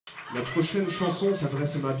La prochaine chanson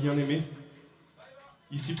s'adresse à ma bien-aimée,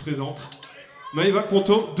 ici présente. Maëva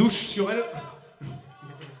Conto, douche sur elle.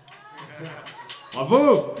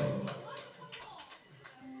 Bravo!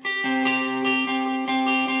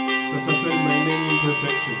 Ça s'appelle My Many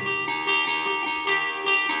Imperfections.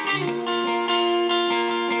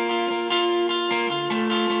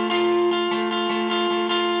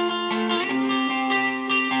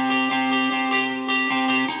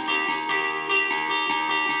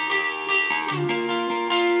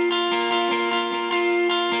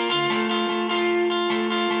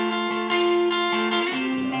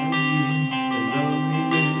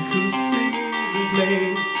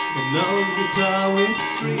 An old guitar with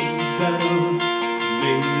strings that are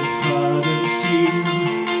made of heart and steel.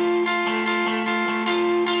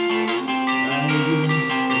 I am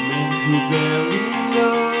a man who barely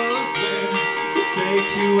knows where to take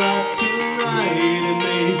you out tonight and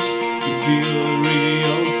make you feel a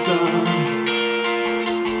real star.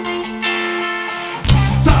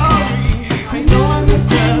 Sorry, I know I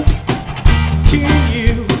messed up. Can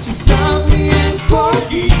you just love me and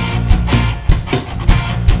forgive?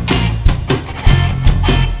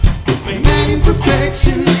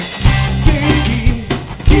 Imperfection, baby,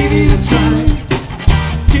 give it a try.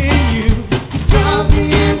 Can you just love me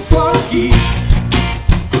and forgive?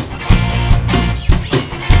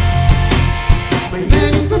 My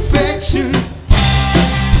many imperfections.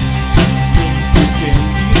 Who can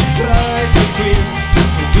decide between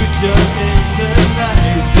a good job and a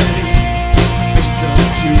life that is based on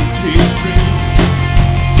stupid dreams?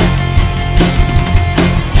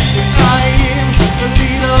 I am a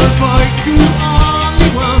little boy who only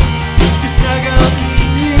wants to snuggle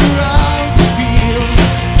in your arms and feel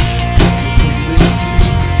your tender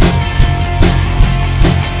skin.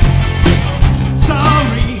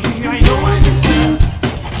 Sorry, I know I messed up.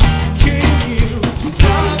 Can you just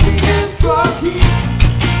love me and forgive?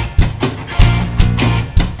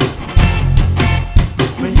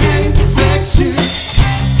 My many imperfections,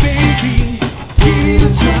 baby, give it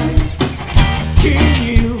a try. Can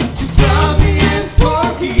you just love me and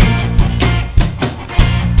forgive?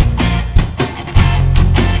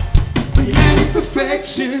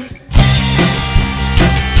 Perfection.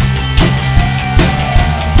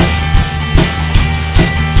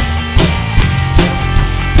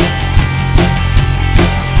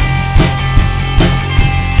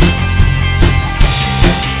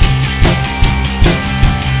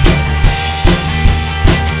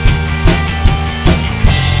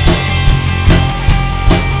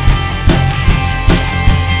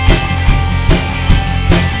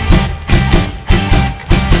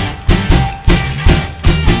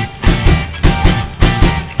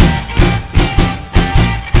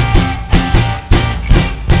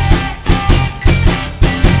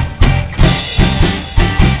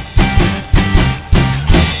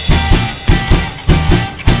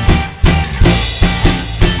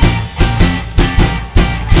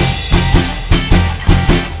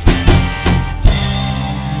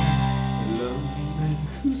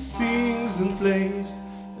 Who sings and plays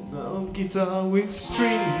an old guitar with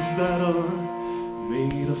strings that are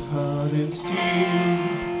made of heart and steel.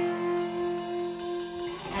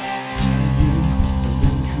 A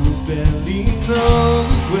man who barely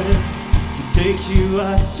knows where to take you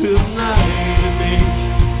out tonight and make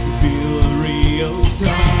you feel a real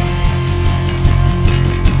star.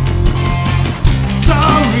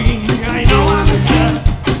 Sorry, I know I messed up.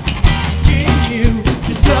 Can you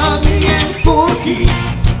just love me and forgive?